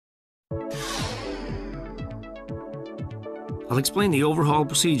I'll explain the overhaul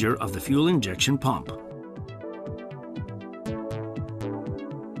procedure of the fuel injection pump.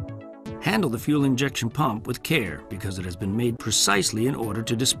 Handle the fuel injection pump with care because it has been made precisely in order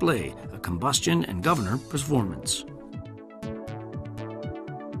to display a combustion and governor performance.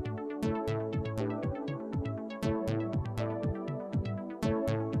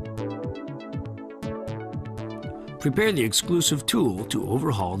 Prepare the exclusive tool to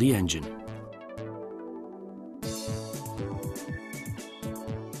overhaul the engine.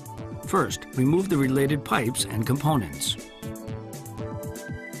 First, remove the related pipes and components.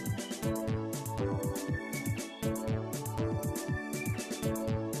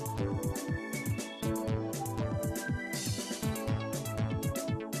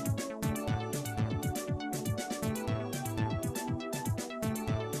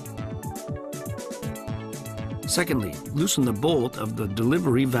 Secondly, loosen the bolt of the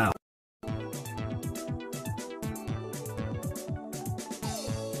delivery valve.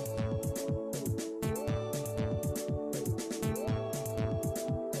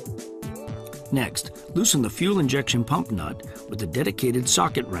 Next, loosen the fuel injection pump nut with the dedicated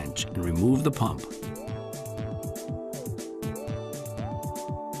socket wrench and remove the pump.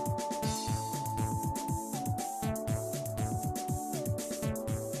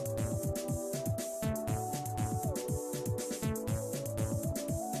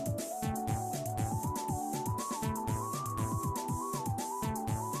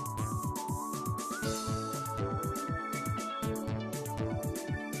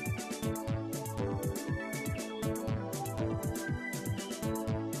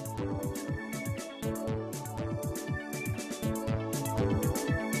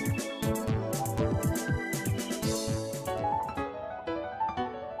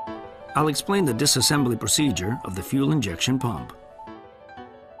 I'll explain the disassembly procedure of the fuel injection pump.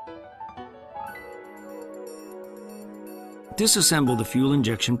 Disassemble the fuel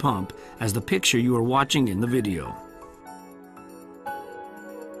injection pump as the picture you are watching in the video.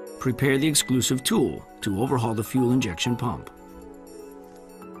 Prepare the exclusive tool to overhaul the fuel injection pump.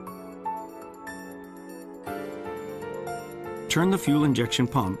 Turn the fuel injection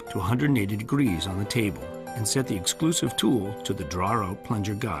pump to 180 degrees on the table and set the exclusive tool to the draw-out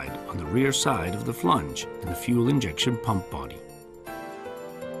plunger guide on the rear side of the flange in the fuel injection pump body.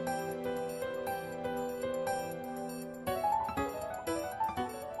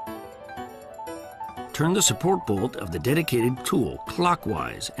 Turn the support bolt of the dedicated tool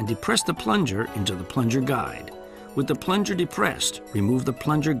clockwise and depress the plunger into the plunger guide. With the plunger depressed, remove the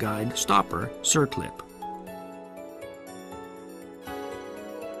plunger guide stopper circlip.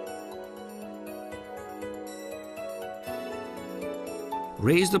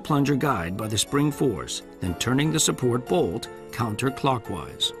 Raise the plunger guide by the spring force, then turning the support bolt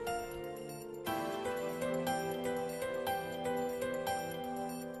counterclockwise.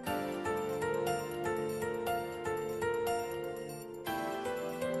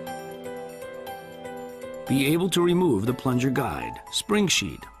 Be able to remove the plunger guide, spring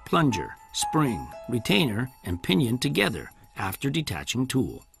sheet, plunger, spring, retainer, and pinion together after detaching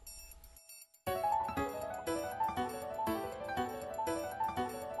tool.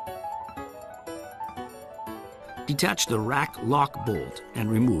 Detach the rack lock bolt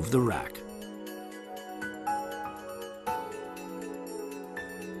and remove the rack.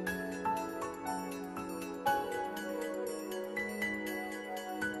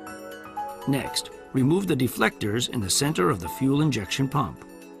 Next, remove the deflectors in the center of the fuel injection pump.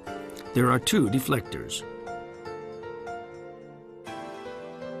 There are two deflectors.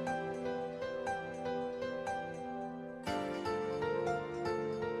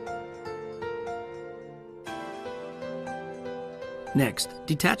 Next,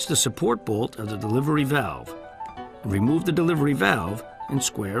 detach the support bolt of the delivery valve and remove the delivery valve in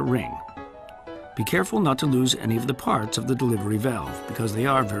square ring. Be careful not to lose any of the parts of the delivery valve because they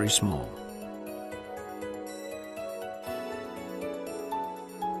are very small.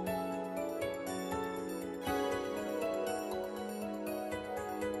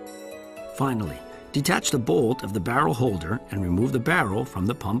 Finally, detach the bolt of the barrel holder and remove the barrel from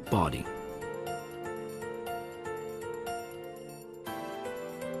the pump body.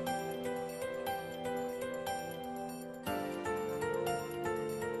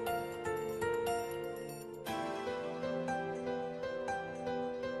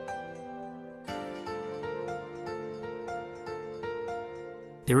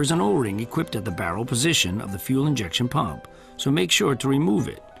 There is an O-ring equipped at the barrel position of the fuel injection pump, so make sure to remove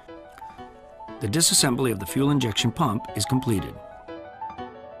it. The disassembly of the fuel injection pump is completed.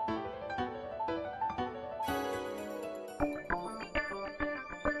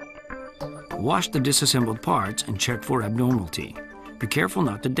 Wash the disassembled parts and check for abnormality. Be careful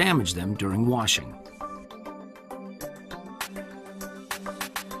not to damage them during washing.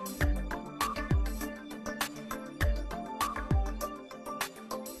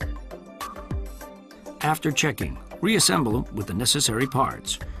 After checking, reassemble them with the necessary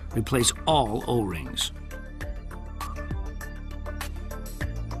parts. Replace all O-rings.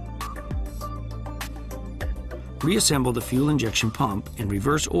 Reassemble the fuel injection pump in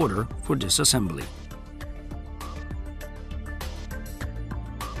reverse order for disassembly.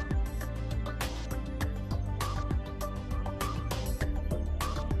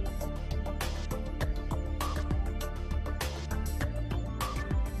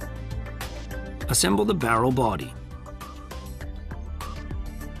 Assemble the barrel body.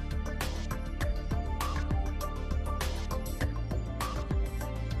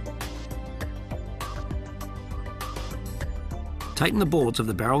 Tighten the bolts of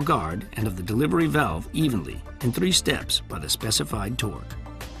the barrel guard and of the delivery valve evenly in 3 steps by the specified torque.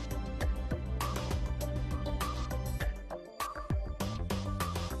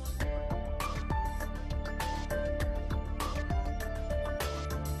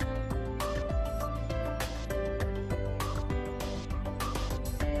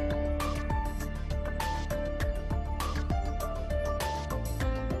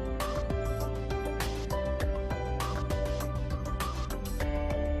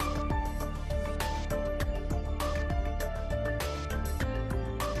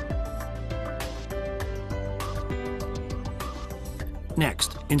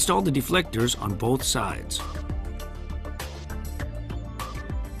 Next, install the deflectors on both sides.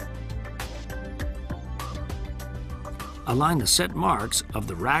 Align the set marks of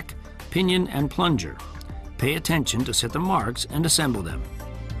the rack, pinion, and plunger. Pay attention to set the marks and assemble them.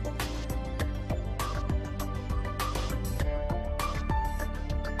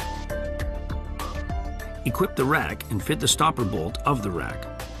 Equip the rack and fit the stopper bolt of the rack.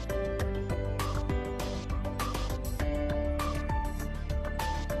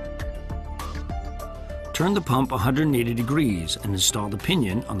 Turn the pump 180 degrees and install the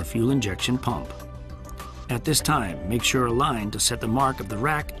pinion on the fuel injection pump. At this time, make sure align to set the mark of the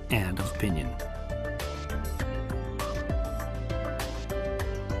rack and of pinion.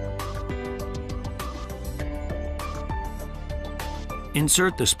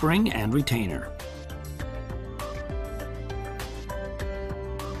 Insert the spring and retainer.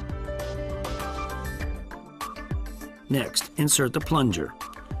 Next, insert the plunger.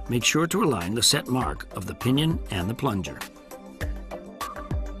 Make sure to align the set mark of the pinion and the plunger.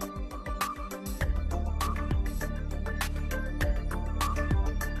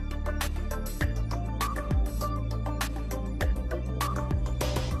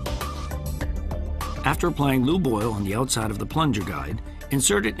 After applying lube oil on the outside of the plunger guide,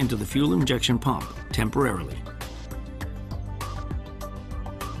 insert it into the fuel injection pump temporarily.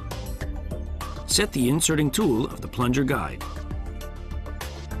 Set the inserting tool of the plunger guide.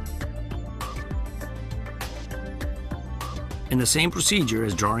 In the same procedure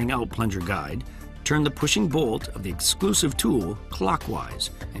as drawing out plunger guide, turn the pushing bolt of the exclusive tool clockwise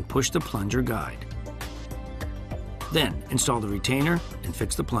and push the plunger guide. Then install the retainer and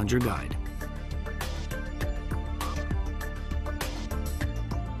fix the plunger guide.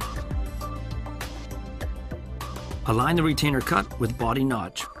 Align the retainer cut with body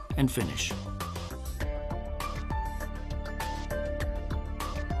notch and finish.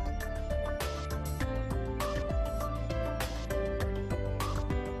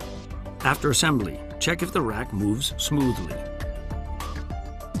 After assembly, check if the rack moves smoothly.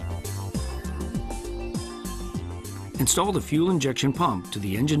 Install the fuel injection pump to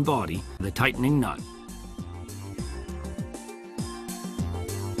the engine body with a tightening nut.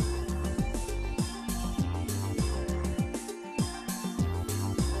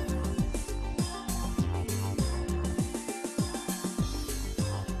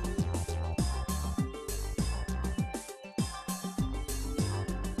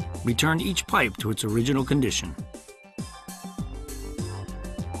 Return each pipe to its original condition.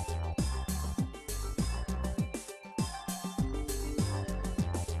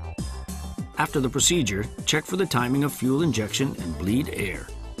 After the procedure, check for the timing of fuel injection and bleed air.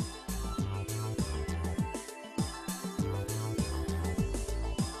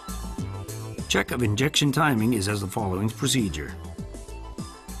 Check of injection timing is as the following procedure.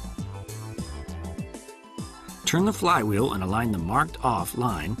 Turn the flywheel and align the marked off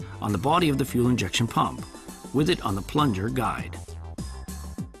line on the body of the fuel injection pump, with it on the plunger guide.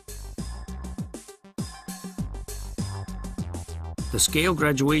 The scale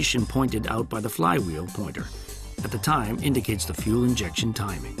graduation pointed out by the flywheel pointer at the time indicates the fuel injection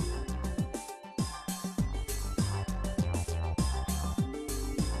timing.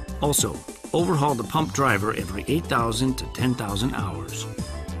 Also, overhaul the pump driver every 8,000 to 10,000 hours.